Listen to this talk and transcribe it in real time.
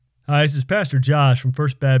Hi, this is Pastor Josh from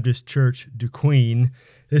First Baptist Church, DeQueen.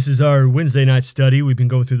 This is our Wednesday night study. We've been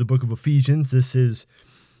going through the book of Ephesians. This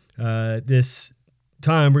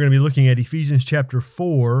time we're going to be looking at Ephesians chapter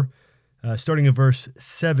 4, starting at verse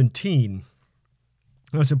 17.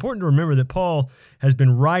 Now, it's important to remember that Paul has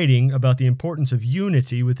been writing about the importance of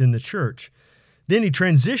unity within the church. Then he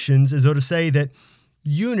transitions as though to say that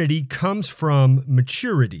unity comes from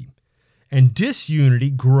maturity, and disunity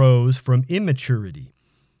grows from immaturity.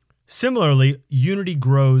 Similarly, unity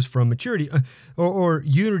grows from maturity, or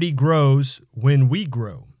unity grows when we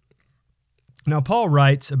grow. Now, Paul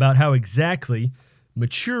writes about how exactly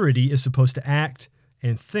maturity is supposed to act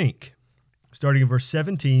and think. Starting in verse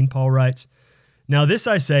 17, Paul writes, "Now this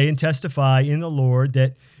I say and testify in the Lord,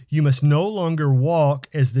 that you must no longer walk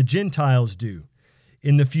as the Gentiles do,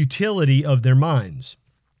 in the futility of their minds."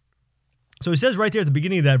 So he says right there at the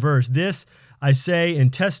beginning of that verse, "This I say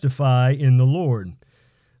and testify in the Lord."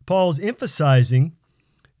 Paul's emphasizing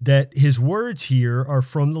that his words here are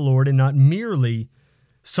from the Lord and not merely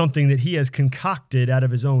something that he has concocted out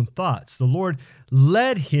of his own thoughts. The Lord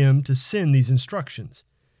led him to send these instructions.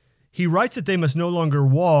 He writes that they must no longer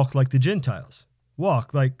walk like the Gentiles.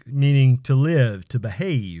 Walk, like meaning to live, to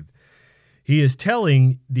behave. He is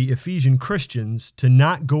telling the Ephesian Christians to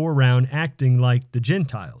not go around acting like the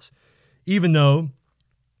Gentiles, even though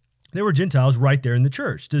there were Gentiles right there in the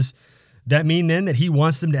church. Does that mean then that he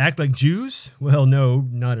wants them to act like Jews? Well, no,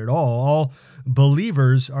 not at all. All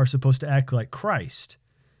believers are supposed to act like Christ.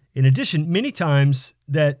 In addition, many times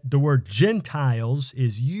that the word Gentiles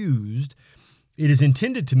is used, it is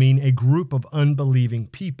intended to mean a group of unbelieving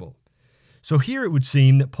people. So here it would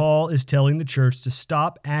seem that Paul is telling the church to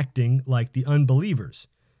stop acting like the unbelievers,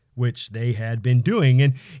 which they had been doing,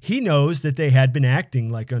 and he knows that they had been acting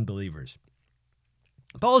like unbelievers.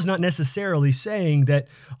 Paul is not necessarily saying that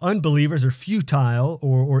unbelievers are futile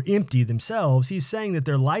or empty themselves. He's saying that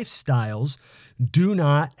their lifestyles do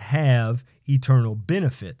not have eternal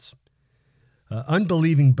benefits.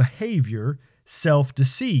 Unbelieving behavior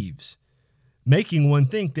self-deceives, making one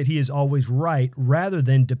think that he is always right rather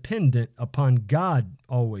than dependent upon God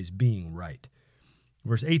always being right.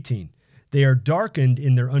 Verse 18, "They are darkened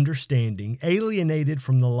in their understanding, alienated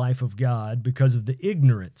from the life of God because of the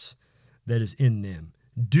ignorance that is in them,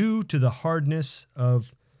 due to the hardness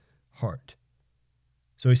of heart."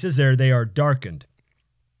 So he says there, they are darkened.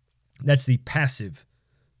 That's the passive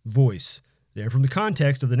voice there. From the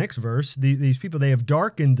context of the next verse, these people, they have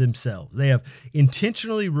darkened themselves. They have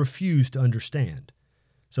intentionally refused to understand.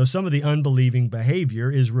 So some of the unbelieving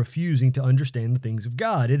behavior is refusing to understand the things of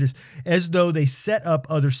God. It is as though they set up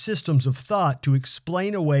other systems of thought to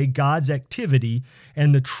explain away God's activity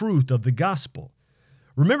and the truth of the gospel.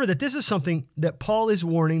 Remember that this is something that Paul is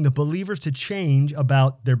warning the believers to change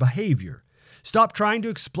about their behavior. Stop trying to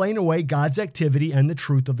explain away God's activity and the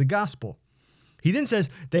truth of the gospel. He then says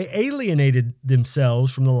they alienated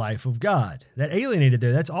themselves from the life of God. That alienated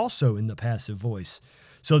there, that's also in the passive voice.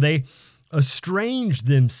 So they estranged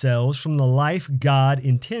themselves from the life God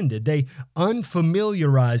intended. They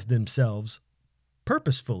unfamiliarized themselves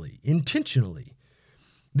purposefully, intentionally.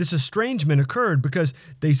 This estrangement occurred because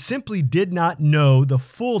they simply did not know the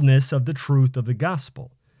fullness of the truth of the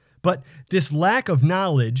gospel. But this lack of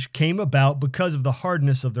knowledge came about because of the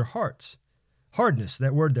hardness of their hearts. Hardness,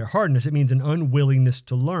 that word there, hardness, it means an unwillingness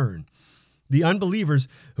to learn. The unbelievers,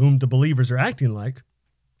 whom the believers are acting like,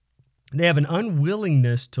 they have an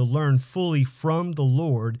unwillingness to learn fully from the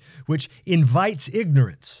Lord, which invites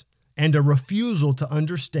ignorance and a refusal to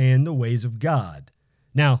understand the ways of God.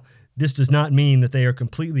 Now, this does not mean that they are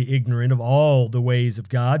completely ignorant of all the ways of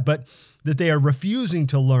God, but that they are refusing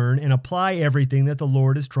to learn and apply everything that the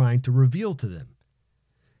Lord is trying to reveal to them.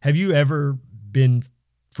 Have you ever been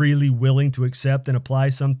freely willing to accept and apply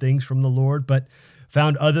some things from the Lord, but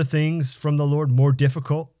found other things from the Lord more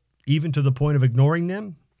difficult, even to the point of ignoring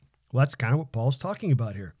them? Well, that's kind of what Paul's talking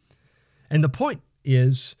about here. And the point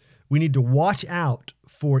is, we need to watch out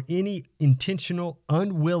for any intentional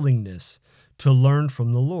unwillingness to learn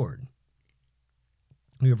from the Lord.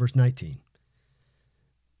 Look at verse 19.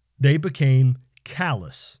 "They became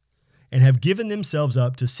callous and have given themselves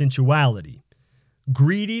up to sensuality,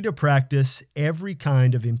 greedy to practice every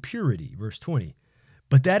kind of impurity." Verse 20.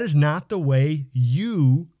 "But that is not the way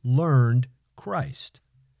you learned Christ."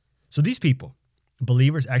 So these people,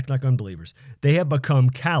 believers acting like unbelievers, they have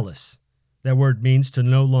become callous. That word means to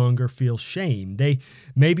no longer feel shame. They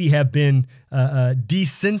maybe have been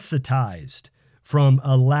desensitized from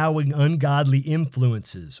allowing ungodly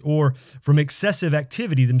influences or from excessive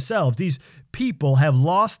activity themselves. These people have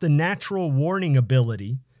lost the natural warning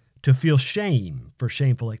ability to feel shame for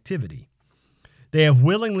shameful activity. They have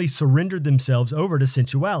willingly surrendered themselves over to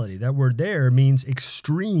sensuality. That word there means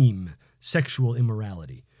extreme sexual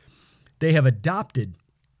immorality. They have adopted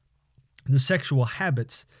the sexual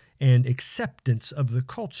habits and acceptance of the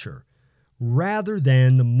culture rather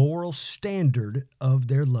than the moral standard of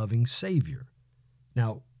their loving Savior.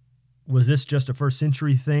 Now, was this just a first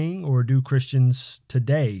century thing, or do Christians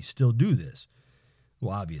today still do this?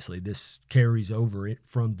 Well, obviously, this carries over it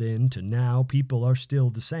from then to now. People are still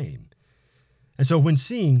the same. And so when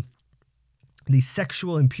seeing the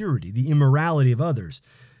sexual impurity, the immorality of others,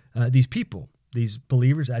 these people, these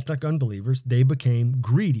believers act like unbelievers, they became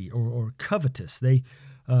greedy or covetous. They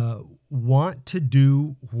want to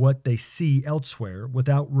do what they see elsewhere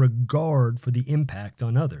without regard for the impact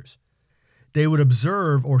on others. They would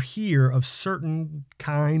observe or hear of certain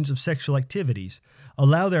kinds of sexual activities,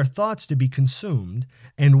 allow their thoughts to be consumed,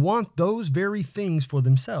 and want those very things for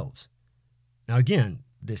themselves. Now again,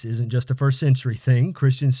 this isn't just a first century thing.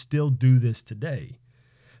 Christians still do this today.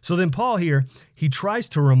 So then Paul here, he tries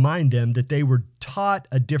to remind them that they were taught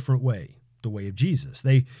a different way, the way of Jesus.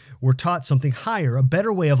 They were taught something higher, a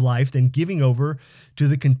better way of life than giving over to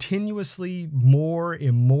the continuously more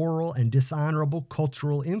immoral and dishonorable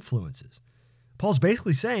cultural influences. Paul's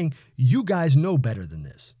basically saying, you guys know better than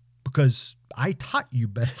this because I taught you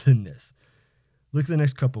better than this. Look at the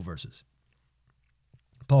next couple verses.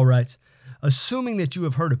 Paul writes, assuming that you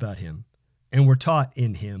have heard about him and were taught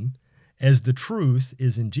in him, as the truth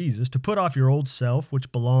is in Jesus, to put off your old self,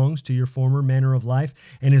 which belongs to your former manner of life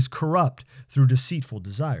and is corrupt through deceitful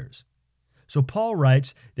desires. So Paul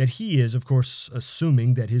writes that he is, of course,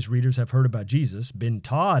 assuming that his readers have heard about Jesus, been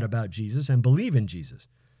taught about Jesus, and believe in Jesus.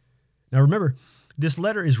 Now remember, this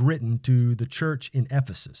letter is written to the church in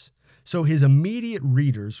Ephesus. So his immediate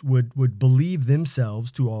readers would believe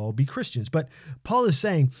themselves to all be Christians. But Paul is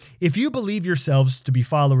saying, if you believe yourselves to be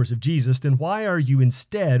followers of Jesus, then why are you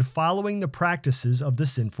instead following the practices of the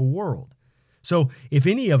sinful world? So if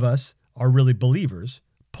any of us are really believers,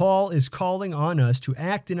 Paul is calling on us to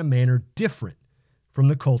act in a manner different from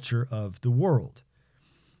the culture of the world.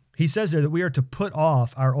 He says there that we are to put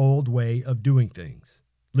off our old way of doing things.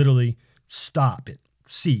 Literally, stop it,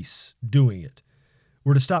 cease doing it.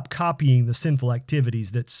 We're to stop copying the sinful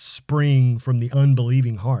activities that spring from the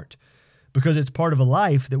unbelieving heart because it's part of a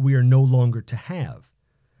life that we are no longer to have.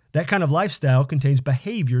 That kind of lifestyle contains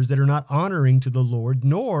behaviors that are not honoring to the Lord,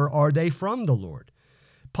 nor are they from the Lord.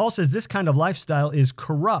 Paul says this kind of lifestyle is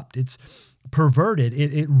corrupt, it's perverted,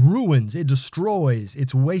 it ruins, it destroys,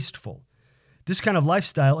 it's wasteful. This kind of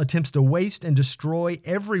lifestyle attempts to waste and destroy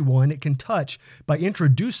everyone it can touch by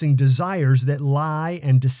introducing desires that lie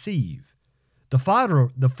and deceive. The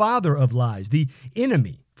father of lies, the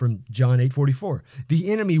enemy, from John 8:44. The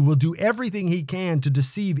enemy will do everything he can to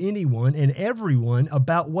deceive anyone and everyone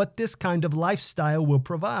about what this kind of lifestyle will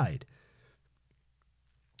provide.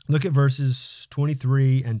 Look at verses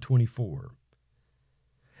 23 and 24.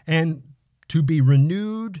 And to be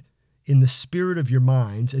renewed in the spirit of your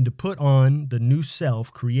minds, and to put on the new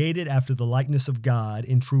self created after the likeness of God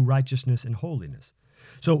in true righteousness and holiness.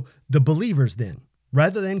 So the believers then,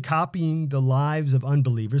 rather than copying the lives of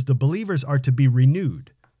unbelievers, the believers are to be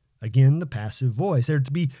renewed. Again, the passive voice. They're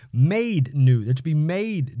to be made new. They're to be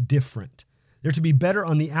made different. They're to be better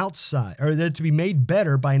on the outside, or they're to be made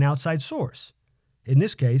better by an outside source. In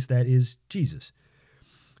this case, that is Jesus.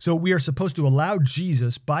 So we are supposed to allow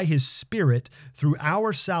Jesus, by his Spirit, through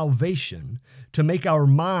our salvation, to make our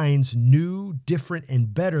minds new, different,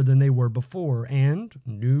 and better than they were before, and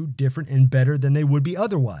new, different, and better than they would be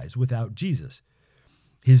otherwise without Jesus.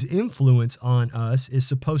 His influence on us is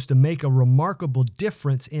supposed to make a remarkable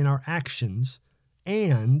difference in our actions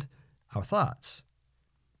and our thoughts.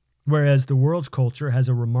 Whereas the world's culture has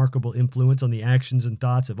a remarkable influence on the actions and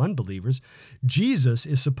thoughts of unbelievers, Jesus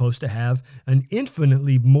is supposed to have an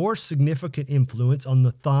infinitely more significant influence on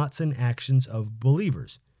the thoughts and actions of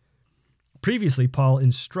believers. Previously, Paul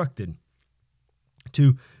instructed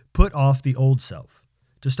to put off the old self,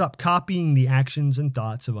 to stop copying the actions and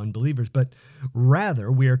thoughts of unbelievers, but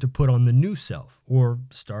rather we are to put on the new self, or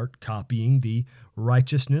start copying the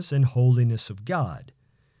righteousness and holiness of God.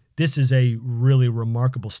 This is a really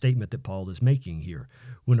remarkable statement that Paul is making here.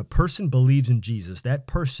 When a person believes in Jesus, that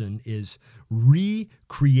person is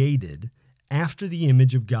recreated after the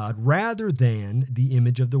image of God rather than the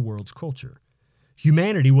image of the world's culture.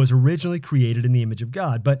 Humanity was originally created in the image of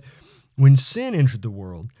God, but when sin entered the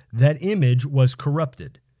world, that image was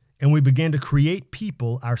corrupted, and we began to create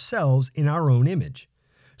people ourselves in our own image.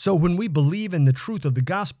 So when we believe in the truth of the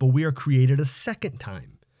gospel, we are created a second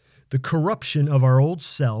time. The corruption of our old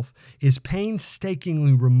self is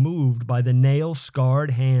painstakingly removed by the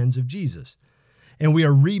nail-scarred hands of Jesus. And we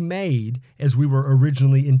are remade as we were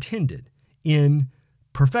originally intended, in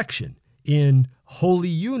perfection, in holy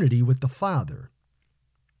unity with the Father.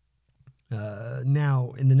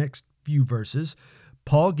 Now, in the next few verses,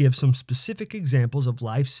 Paul gives some specific examples of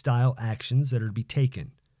lifestyle actions that are to be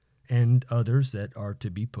taken and others that are to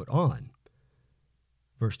be put on.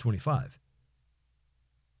 Verse 25.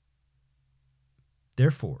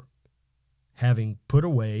 Therefore, having put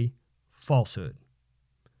away falsehood,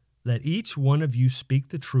 let each one of you speak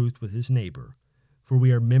the truth with his neighbor, for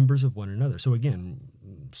we are members of one another. So again,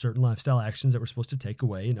 certain lifestyle actions that we're supposed to take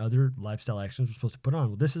away and other lifestyle actions we're supposed to put on.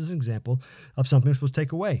 Well, this is an example of something we're supposed to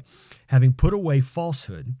take away. Having put away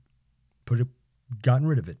falsehood, gotten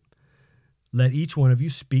rid of it, let each one of you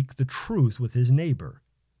speak the truth with his neighbor,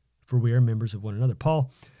 for we are members of one another.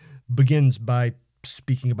 Paul begins by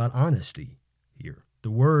speaking about honesty here. The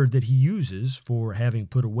word that he uses for having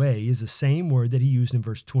put away is the same word that he used in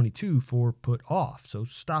verse 22 for put off, so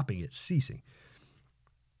stopping it, ceasing.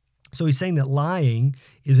 So he's saying that lying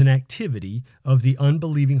is an activity of the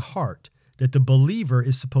unbelieving heart that the believer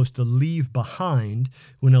is supposed to leave behind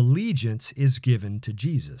when allegiance is given to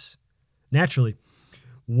Jesus. Naturally,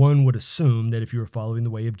 one would assume that if you were following the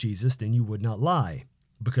way of Jesus, then you would not lie,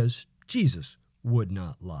 because Jesus would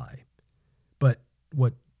not lie. But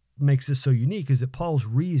what makes this so unique is that Paul's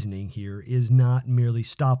reasoning here is not merely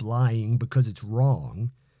stop lying because it's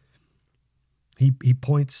wrong. He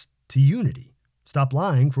points to unity. Stop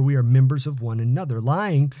lying, for we are members of one another.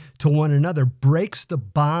 Lying to one another breaks the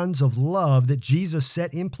bonds of love that Jesus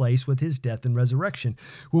set in place with his death and resurrection.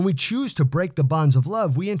 When we choose to break the bonds of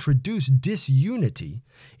love, we introduce disunity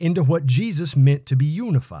into what Jesus meant to be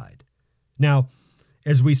unified. Now,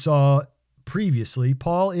 as we saw previously,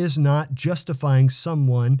 Paul is not justifying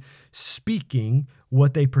someone speaking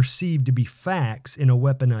what they perceive to be facts in a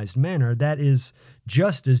weaponized manner. That is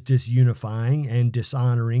just as disunifying and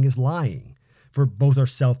dishonoring as lying, for both are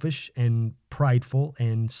selfish and prideful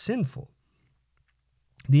and sinful.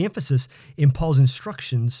 The emphasis in Paul's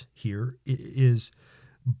instructions here is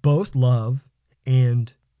both love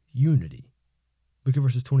and unity. Look at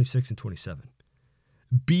verses 26 and 27.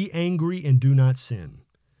 Be angry and do not sin.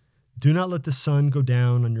 Do not let the sun go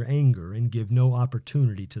down on your anger and give no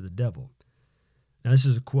opportunity to the devil. Now, this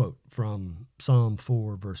is a quote from Psalm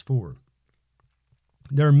 4, verse 4.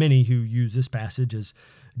 There are many who use this passage as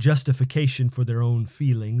justification for their own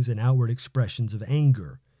feelings and outward expressions of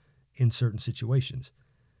anger in certain situations.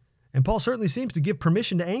 And Paul certainly seems to give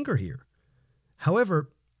permission to anger here. However,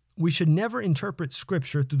 we should never interpret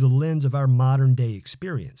Scripture through the lens of our modern day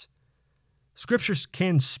experience. Scriptures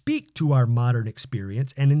can speak to our modern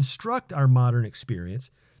experience and instruct our modern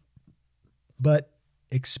experience, but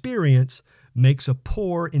experience makes a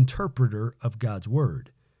poor interpreter of God's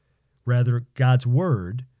Word. Rather, God's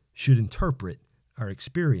Word should interpret our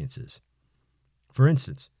experiences. For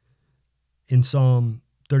instance, in Psalm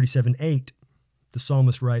 37:8, the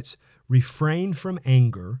psalmist writes, refrain from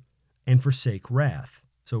anger and forsake wrath.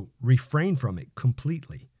 So refrain from it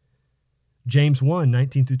completely. James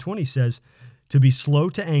 1:19 through 20 says, to be slow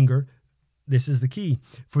to anger, this is the key,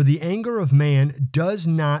 for the anger of man does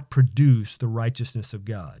not produce the righteousness of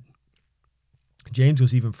God. James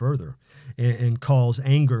goes even further and calls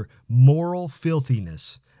anger moral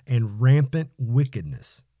filthiness and rampant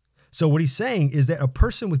wickedness. So what he's saying is that a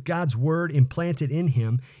person with God's word implanted in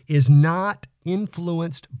him is not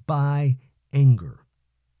influenced by anger.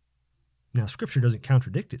 Now, Scripture doesn't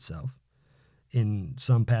contradict itself. In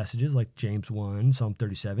some passages like James 1, Psalm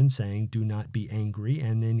 37, saying, do not be angry.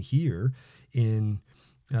 And then here in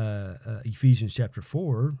Ephesians chapter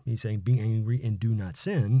 4, he's saying, be angry and do not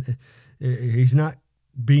sin. He's not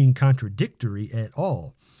being contradictory at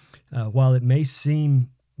all. While it may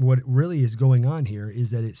seem, what really is going on here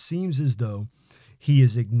is that it seems as though he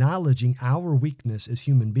is acknowledging our weakness as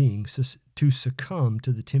human beings to succumb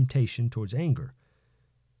to the temptation towards anger.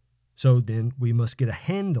 So then we must get a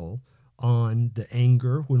handle on the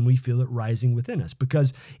anger when we feel it rising within us,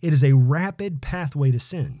 because it is a rapid pathway to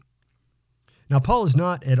sin. Now, Paul is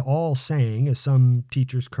not at all saying, as some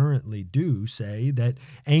teachers currently do say, that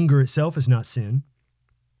anger itself is not sin,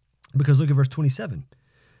 because look at verse 27.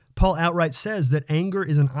 Paul outright says that anger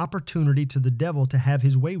is an opportunity to the devil to have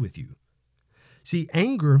his way with you. See,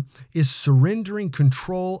 anger is surrendering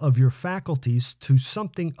control of your faculties to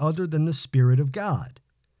something other than the Spirit of God.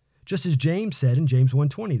 Just as James said in James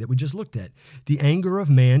 1:20 that we just looked at, the anger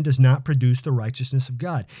of man does not produce the righteousness of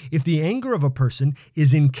God. If the anger of a person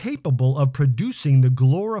is incapable of producing the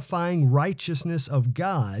glorifying righteousness of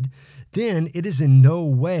God, then it is in no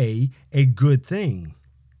way a good thing.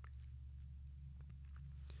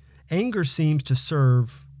 Anger seems to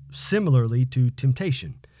serve similarly to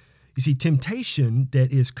temptation. You see, temptation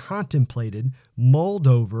that is contemplated, mulled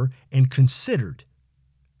over, and considered,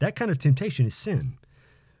 that kind of temptation is sin.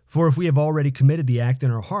 For if we have already committed the act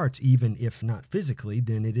in our hearts, even if not physically,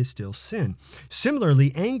 then it is still sin.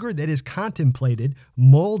 Similarly, anger that is contemplated,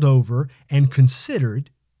 mulled over, and considered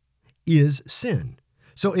is sin.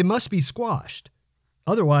 So it must be squashed.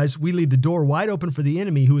 Otherwise, we leave the door wide open for the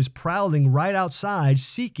enemy who is prowling right outside,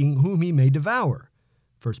 seeking whom he may devour.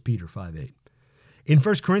 1 Peter 5:8. In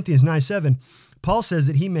 1 Corinthians 9:7, Paul says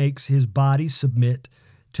that he makes his body submit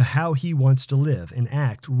to how he wants to live and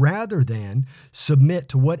act, rather than submit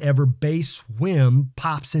to whatever base whim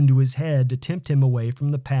pops into his head to tempt him away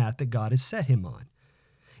from the path that God has set him on.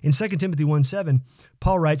 In 2 Timothy 1:7,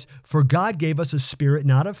 Paul writes, "For God gave us a spirit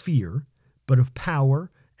not of fear, but of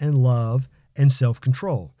power and love and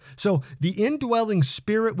self-control." So the indwelling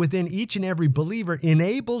spirit within each and every believer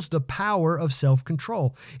enables the power of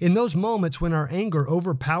self-control. In those moments when our anger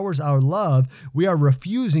overpowers our love, we are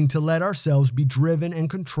refusing to let ourselves be driven and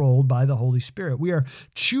controlled by the Holy Spirit. We are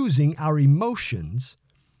choosing our emotions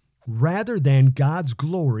rather than God's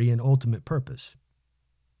glory and ultimate purpose.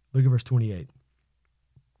 Look at verse 28.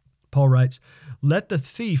 Paul writes, "Let the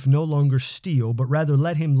thief no longer steal, but rather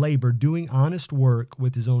let him labor, doing honest work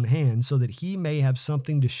with his own hands, so that he may have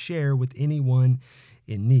something to share with anyone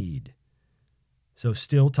in need." So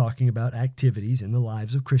still talking about activities in the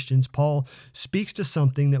lives of Christians, Paul speaks to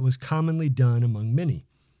something that was commonly done among many,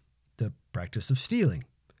 the practice of stealing.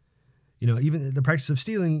 Even the practice of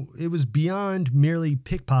stealing, it was beyond merely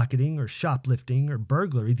pickpocketing or shoplifting or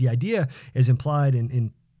burglary. The idea, as implied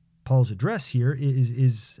in Paul's address here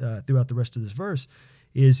is throughout the rest of this verse,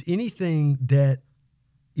 is anything that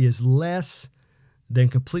is less than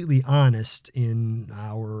completely honest in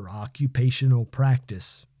our occupational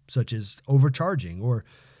practice, such as overcharging or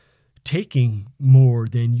taking more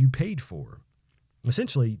than you paid for.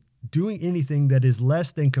 Essentially, doing anything that is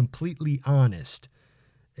less than completely honest,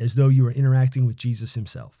 as though you are interacting with Jesus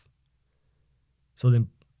himself. So then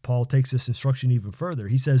Paul takes this instruction even further.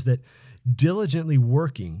 He says that diligently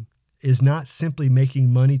working is not simply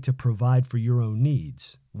making money to provide for your own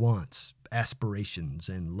needs, wants, aspirations,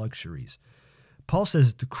 and luxuries. Paul says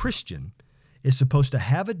that the Christian is supposed to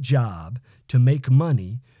have a job to make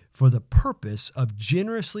money for the purpose of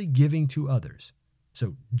generously giving to others.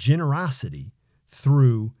 So generosity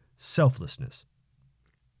through selflessness.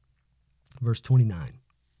 Verse 29.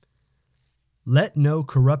 "Let no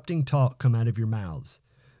corrupting talk come out of your mouths,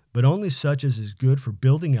 but only such as is good for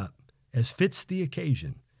building up, as fits the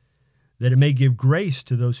occasion, that it may give grace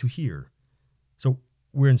to those who hear." So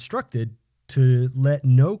we're instructed to let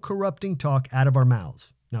no corrupting talk out of our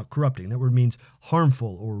mouths. Now, corrupting, that word means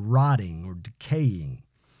harmful or rotting or decaying.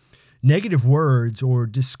 Negative words or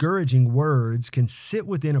discouraging words can sit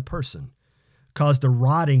within a person, cause the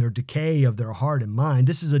rotting or decay of their heart and mind.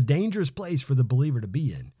 This is a dangerous place for the believer to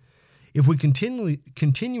be in. If we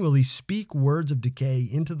continually speak words of decay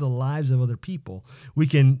into the lives of other people, we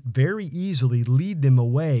can very easily lead them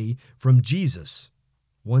away from Jesus,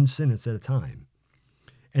 one sentence at a time.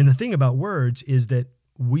 And the thing about words is that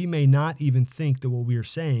we may not even think that what we are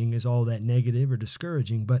saying is all that negative or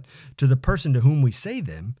discouraging, but to the person to whom we say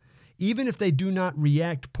them, even if they do not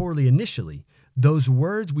react poorly initially, those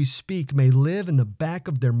words we speak may live in the back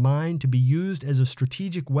of their mind to be used as a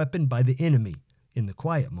strategic weapon by the enemy in the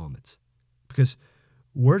quiet moments. Because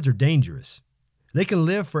words are dangerous. They can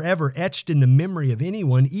live forever etched in the memory of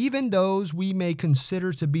anyone, even those we may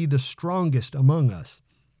consider to be the strongest among us.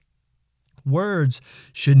 Words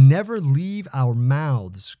should never leave our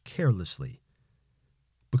mouths carelessly,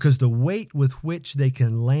 because the weight with which they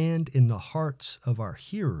can land in the hearts of our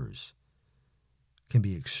hearers can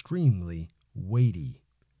be extremely weighty.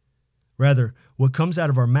 Rather, what comes out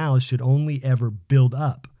of our mouths should only ever build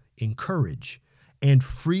up, encourage, and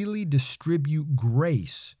freely distribute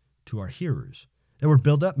grace to our hearers. The word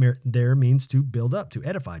build up there means to build up, to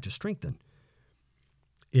edify, to strengthen.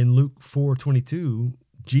 In Luke 4:22,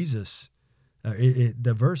 Jesus,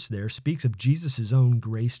 the verse there speaks of Jesus' own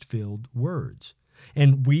grace-filled words.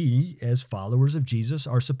 And we, as followers of Jesus,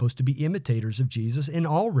 are supposed to be imitators of Jesus in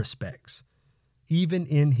all respects, even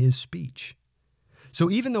in his speech. So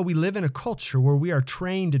even though we live in a culture where we are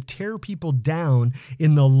trained to tear people down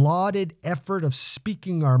in the lauded effort of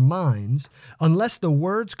speaking our minds, unless the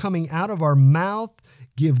words coming out of our mouth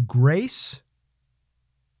give grace,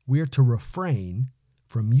 we are to refrain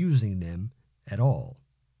from using them at all.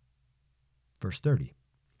 Verse 30.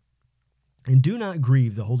 "And do not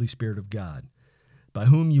grieve the Holy Spirit of God, by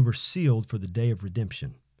whom you were sealed for the day of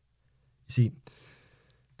redemption." You see,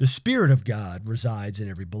 The Spirit of God resides in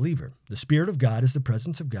every believer. The Spirit of God is the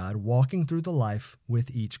presence of God walking through the life with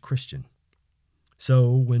each Christian.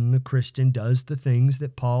 So when the Christian does the things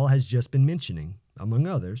that Paul has just been mentioning, among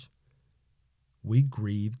others, we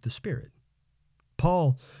grieve the Spirit.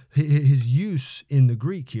 Paul, his use in the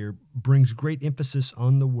Greek here brings great emphasis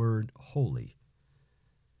on the word holy.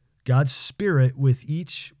 God's Spirit with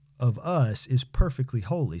each of us is perfectly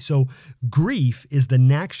holy. So grief is the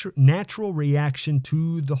natural reaction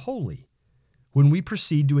to the holy when we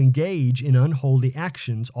proceed to engage in unholy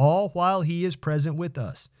actions, all while He is present with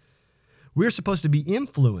us. We're supposed to be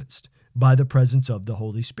influenced by the presence of the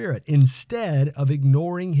Holy Spirit instead of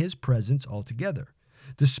ignoring His presence altogether.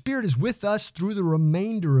 The Spirit is with us through the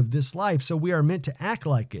remainder of this life, so we are meant to act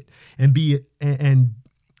like it and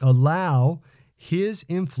allow His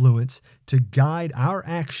influence to guide our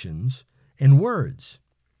actions and words.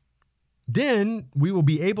 Then we will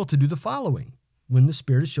be able to do the following when the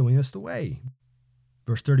Spirit is showing us the way.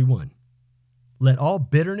 Verse 31, let all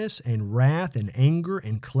bitterness and wrath and anger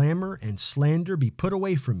and clamor and slander be put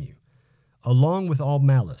away from you, along with all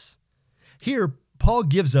malice. Here, Paul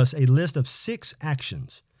gives us a list of 6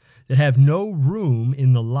 actions that have no room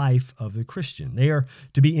in the life of the Christian. They are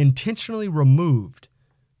to be intentionally removed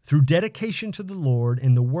through dedication to the Lord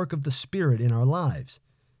and the work of the Spirit in our lives.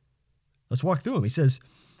 Let's walk through them. He says,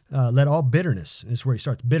 let all bitterness, this is where he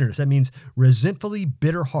starts, bitterness. That means resentfully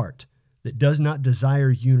bitter heart that does not desire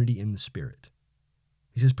unity in the Spirit.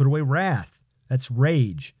 He says, put away wrath. That's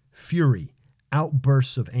rage, fury,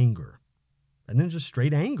 outbursts of anger. And then just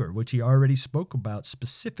straight anger, which he already spoke about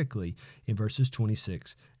specifically in verses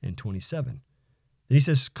 26 and 27. Then he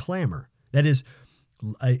says clamor. That is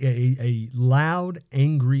a loud,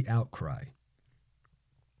 angry outcry.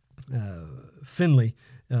 Finley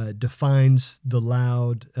defines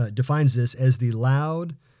this as the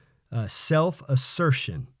loud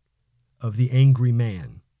self-assertion of the angry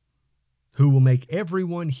man who will make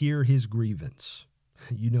everyone hear his grievance.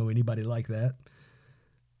 You know anybody like that?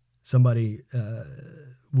 Somebody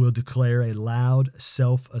will declare a loud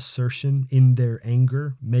self-assertion in their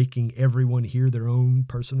anger, making everyone hear their own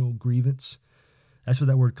personal grievance. That's what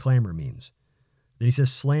that word clamor means. Then he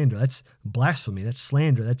says slander. That's blasphemy. That's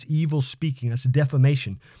slander. That's evil speaking. That's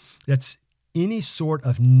defamation. That's any sort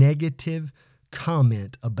of negative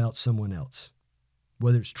comment about someone else,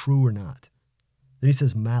 whether it's true or not. Then he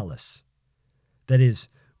says malice. That is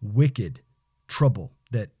wicked trouble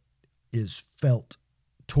that is felt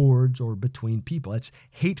towards or between people. That's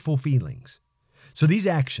hateful feelings. So these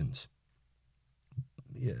actions,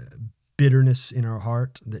 bitterness in our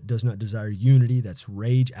heart that does not desire unity, that's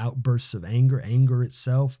rage, outbursts of anger, anger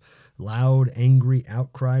itself, loud, angry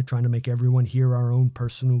outcry, trying to make everyone hear our own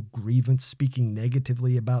personal grievance, speaking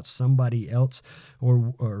negatively about somebody else,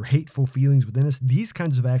 or hateful feelings within us. These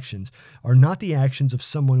kinds of actions are not the actions of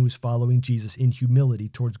someone who is following Jesus in humility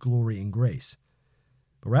towards glory and grace,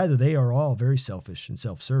 but rather they are all very selfish and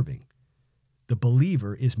self-serving. The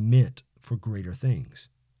believer is meant for greater things,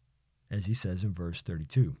 as he says in verse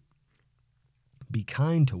 32. Be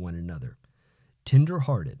kind to one another,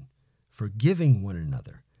 tender-hearted, forgiving one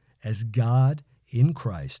another, as God in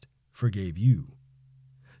Christ forgave you.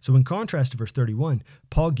 So in contrast to verse 31,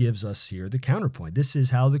 Paul gives us here the counterpoint. This is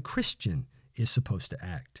how the Christian is supposed to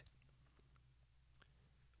act.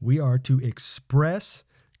 We are to express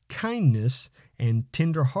kindness and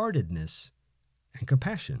tenderheartedness and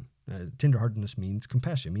compassion. Tenderheartedness means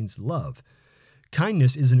compassion, means love.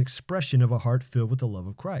 Kindness is an expression of a heart filled with the love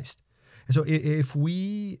of Christ. And so if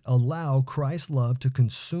we allow Christ's love to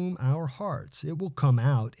consume our hearts, it will come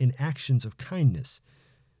out in actions of kindness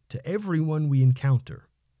to everyone we encounter.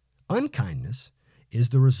 Unkindness is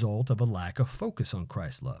the result of a lack of focus on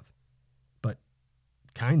Christ's love. But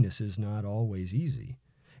kindness is not always easy.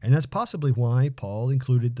 And that's possibly why Paul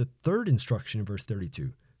included the third instruction in verse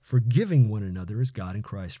 32, forgiving one another as God in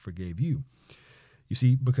Christ forgave you. You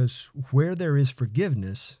see, because where there is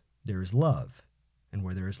forgiveness, there is love. And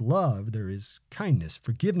where there is love, there is kindness.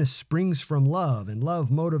 Forgiveness springs from love, and love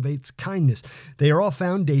motivates kindness. They are all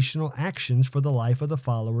foundational actions for the life of the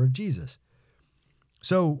follower of Jesus.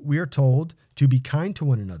 So we are told to be kind to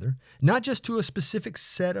one another, not just to a specific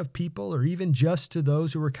set of people or even just to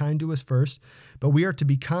those who were kind to us first, but we are to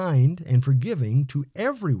be kind and forgiving to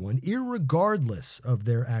everyone, irregardless of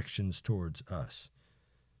their actions towards us.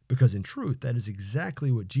 Because in truth, that is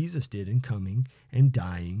exactly what Jesus did in coming and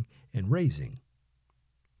dying and raising.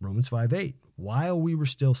 Romans 5:8, while we were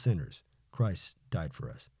still sinners, Christ died for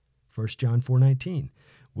us. 1 John 4:19,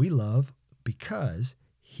 we love because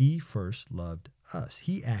He first loved us.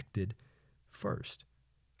 He acted first.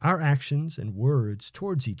 Our actions and words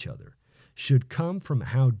towards each other should come from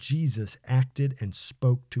how Jesus acted and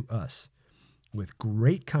spoke to us with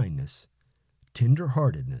great kindness,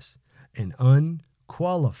 tenderheartedness, and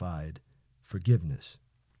unqualified forgiveness.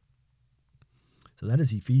 So that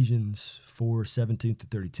is Ephesians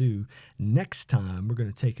 4:17-32. Next time, we're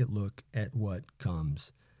going to take a look at what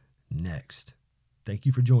comes next. Thank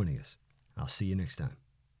you for joining us. I'll see you next time.